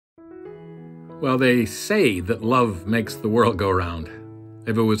Well, they say that love makes the world go round.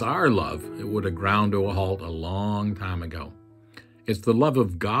 If it was our love, it would have ground to a halt a long time ago. It's the love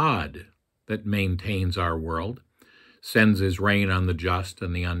of God that maintains our world, sends his rain on the just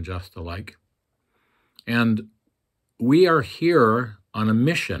and the unjust alike. And we are here on a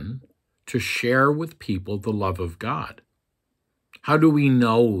mission to share with people the love of God. How do we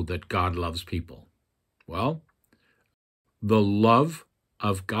know that God loves people? Well, the love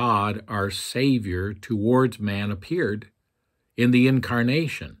of God, our Savior, towards man appeared in the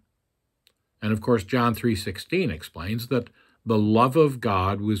incarnation. And of course, John 3:16 explains that the love of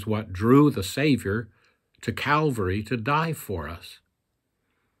God was what drew the Savior to Calvary to die for us.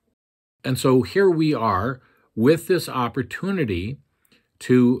 And so here we are with this opportunity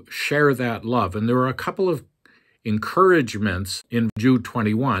to share that love. And there are a couple of encouragements in Jude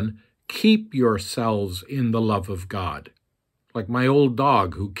 21. Keep yourselves in the love of God. Like my old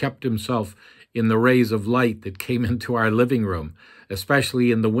dog who kept himself in the rays of light that came into our living room,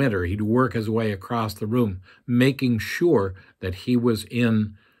 especially in the winter. He'd work his way across the room, making sure that he was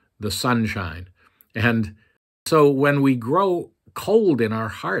in the sunshine. And so when we grow cold in our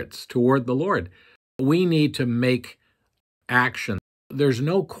hearts toward the Lord, we need to make action. There's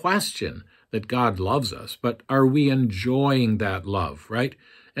no question that God loves us, but are we enjoying that love, right?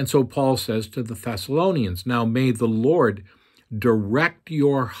 And so Paul says to the Thessalonians, now may the Lord direct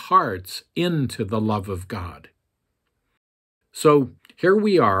your hearts into the love of God. So here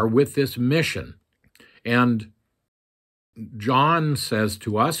we are with this mission. And John says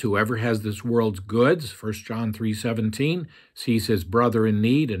to us, whoever has this world's goods, 1 John 3:17, sees his brother in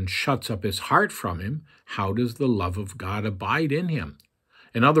need and shuts up his heart from him, how does the love of God abide in him?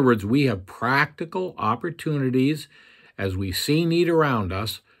 In other words, we have practical opportunities as we see need around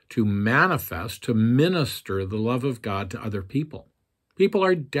us to manifest, to minister the love of God to other people. People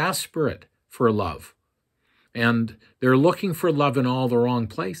are desperate for love, and they're looking for love in all the wrong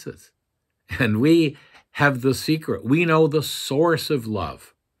places. And we have the secret. We know the source of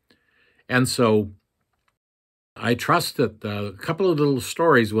love. And so I trust that a couple of little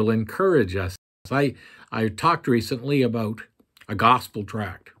stories will encourage us. I talked recently about a gospel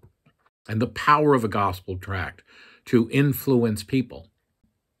tract and the power of a gospel tract to influence people.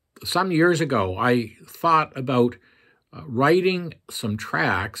 Some years ago, I thought about writing some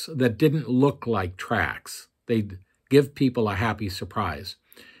tracts that didn't look like tracts. They'd give people a happy surprise.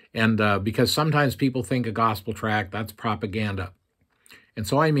 And because sometimes people think a gospel tract, that's propaganda. And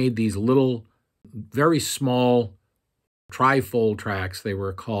so I made these little, very small trifold tracts. They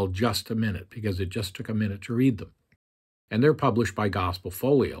were called Just a Minute because it just took a minute to read them. And they're published by Gospel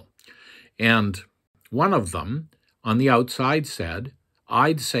Folio. And one of them on the outside said,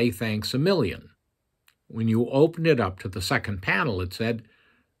 I'd say thanks a million. When you opened it up to the second panel, it said,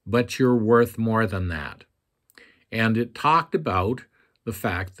 but you're worth more than that. And it talked about the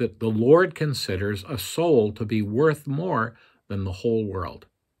fact that the Lord considers a soul to be worth more than the whole world,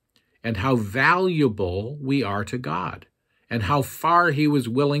 and how valuable we are to God, and how far he was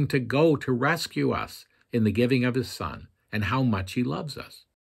willing to go to rescue us in the giving of his Son, and how much he loves us.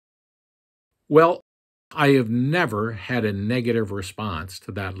 Well, I have never had a negative response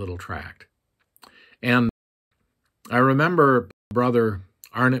to that little tract. And I remember Brother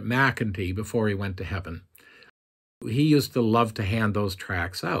Arnott McEntee, before he went to heaven, he used to love to hand those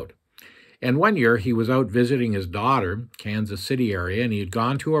tracts out. And one year he was out visiting his daughter, Kansas City area, and he had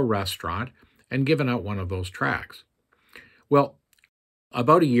gone to a restaurant and given out one of those tracts. Well,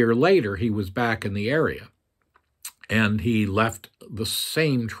 about a year later, he was back in the area, and he left the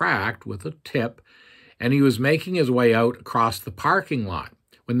same tract with a tip, and he was making his way out across the parking lot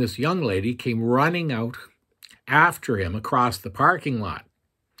when this young lady came running out after him across the parking lot.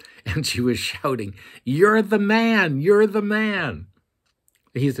 And she was shouting, you're the man, you're the man.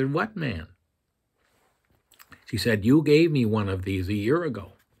 He said, what man? She said, you gave me one of these a year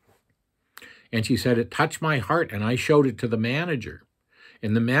ago. And she said, it touched my heart, and I showed it to the manager.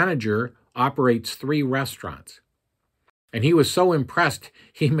 And the manager operates 3 restaurants. And he was so impressed,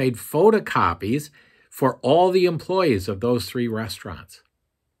 he made photocopies for all the employees of those 3 restaurants.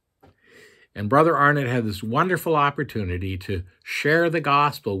 And Brother Arnott had this wonderful opportunity to share the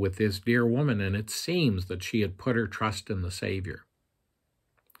gospel with this dear woman, and it seems that she had put her trust in the Savior.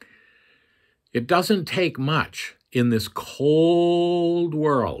 It doesn't take much in this cold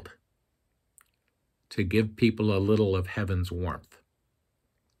world to give people a little of heaven's warmth.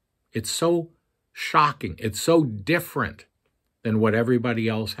 It's so shocking. It's so different than what everybody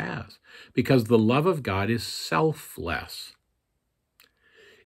else has, because the love of God is selfless.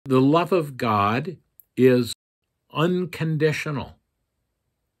 The love of God is unconditional.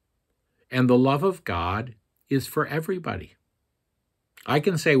 And the love of God is for everybody. I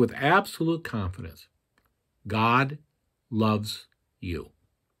can say with absolute confidence, God loves you.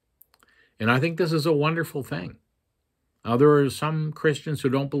 And I think this is a wonderful thing. Now, there are some Christians who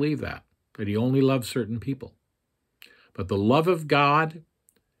don't believe that he only loves certain people. But the love of God,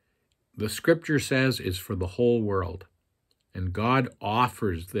 the Scripture says, is for the whole world. And God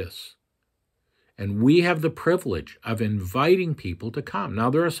offers this. And we have the privilege of inviting people to come. Now,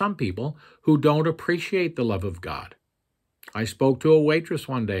 there are some people who don't appreciate the love of God. I spoke to a waitress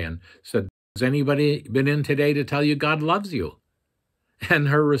one day and said, "Has anybody been in today to tell you God loves you?" And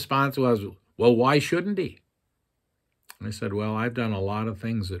her response was, "Well, why shouldn't he?" And I said, "Well, I've done a lot of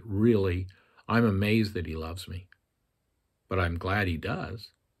things that really, I'm amazed that he loves me. But I'm glad he does."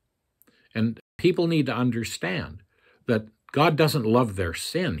 And people need to understand that God doesn't love their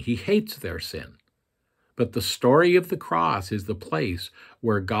sin. He hates their sin. But the story of the cross is the place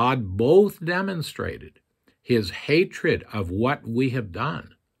where God both demonstrated his hatred of what we have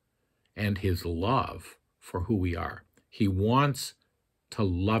done and his love for who we are. He wants to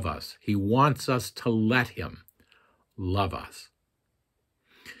love us. He wants us to let him love us.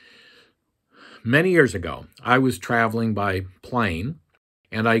 Many years ago, I was traveling by plane,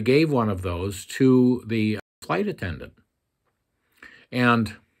 and I gave one of those to the flight attendant.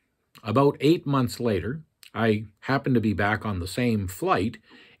 And about 8 months later, I happened to be back on the same flight,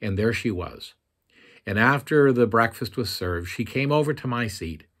 and there she was. And after the breakfast was served, she came over to my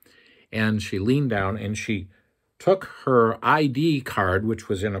seat, and she leaned down, and she took her ID card, which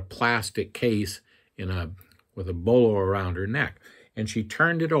was in a plastic case with a bolo around her neck, and she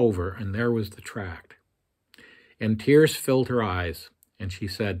turned it over, and there was the tract. And tears filled her eyes, and she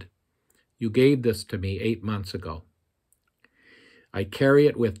said, "You gave this to me 8 months ago. I carry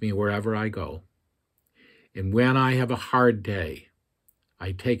it with me wherever I go. And when I have a hard day,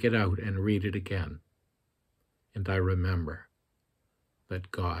 I take it out and read it again. And I remember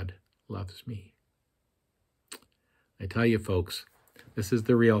that God loves me." I tell you, folks, this is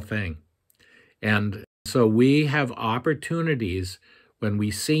the real thing. And so we have opportunities when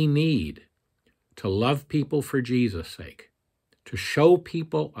we see need to love people for Jesus' sake, to show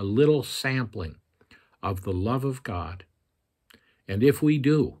people a little sampling of the love of God. And if we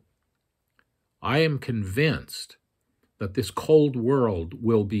do, I am convinced that this cold world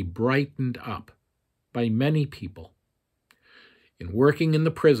will be brightened up by many people. In working in the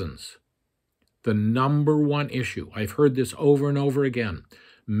prisons, the number one issue, I've heard this over and over again,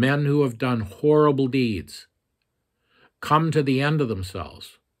 men who have done horrible deeds come to the end of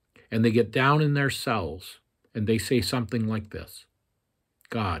themselves, and they get down in their cells, and they say something like this: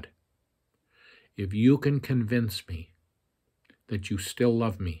 "God, if you can convince me that you still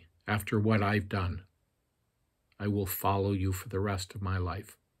love me after what I've done, I will follow you for the rest of my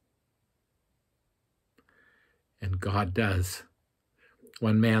life." And God does.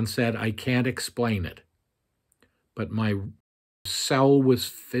 One man said, "I can't explain it, but my cell was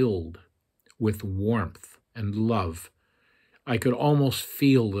filled with warmth and love. I could almost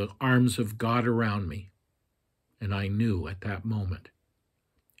feel the arms of God around me. And I knew at that moment,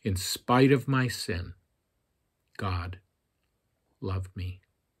 in spite of my sin, God loved me."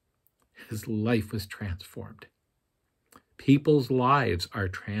 His life was transformed. People's lives are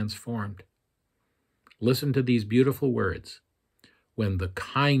transformed. Listen to these beautiful words. When the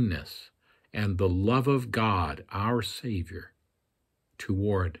kindness and the love of God, our Savior,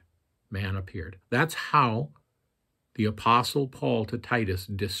 toward man appeared. That's how the Apostle Paul to Titus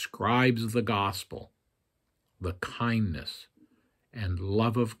describes the gospel, the kindness and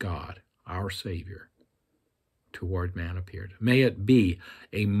love of God, our Savior, toward man appeared. May it be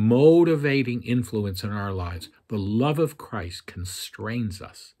a motivating influence in our lives. The love of Christ constrains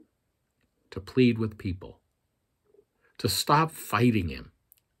us to plead with people, to stop fighting him,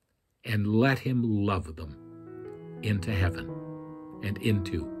 and let him love them into heaven and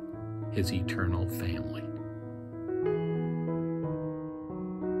into his eternal family.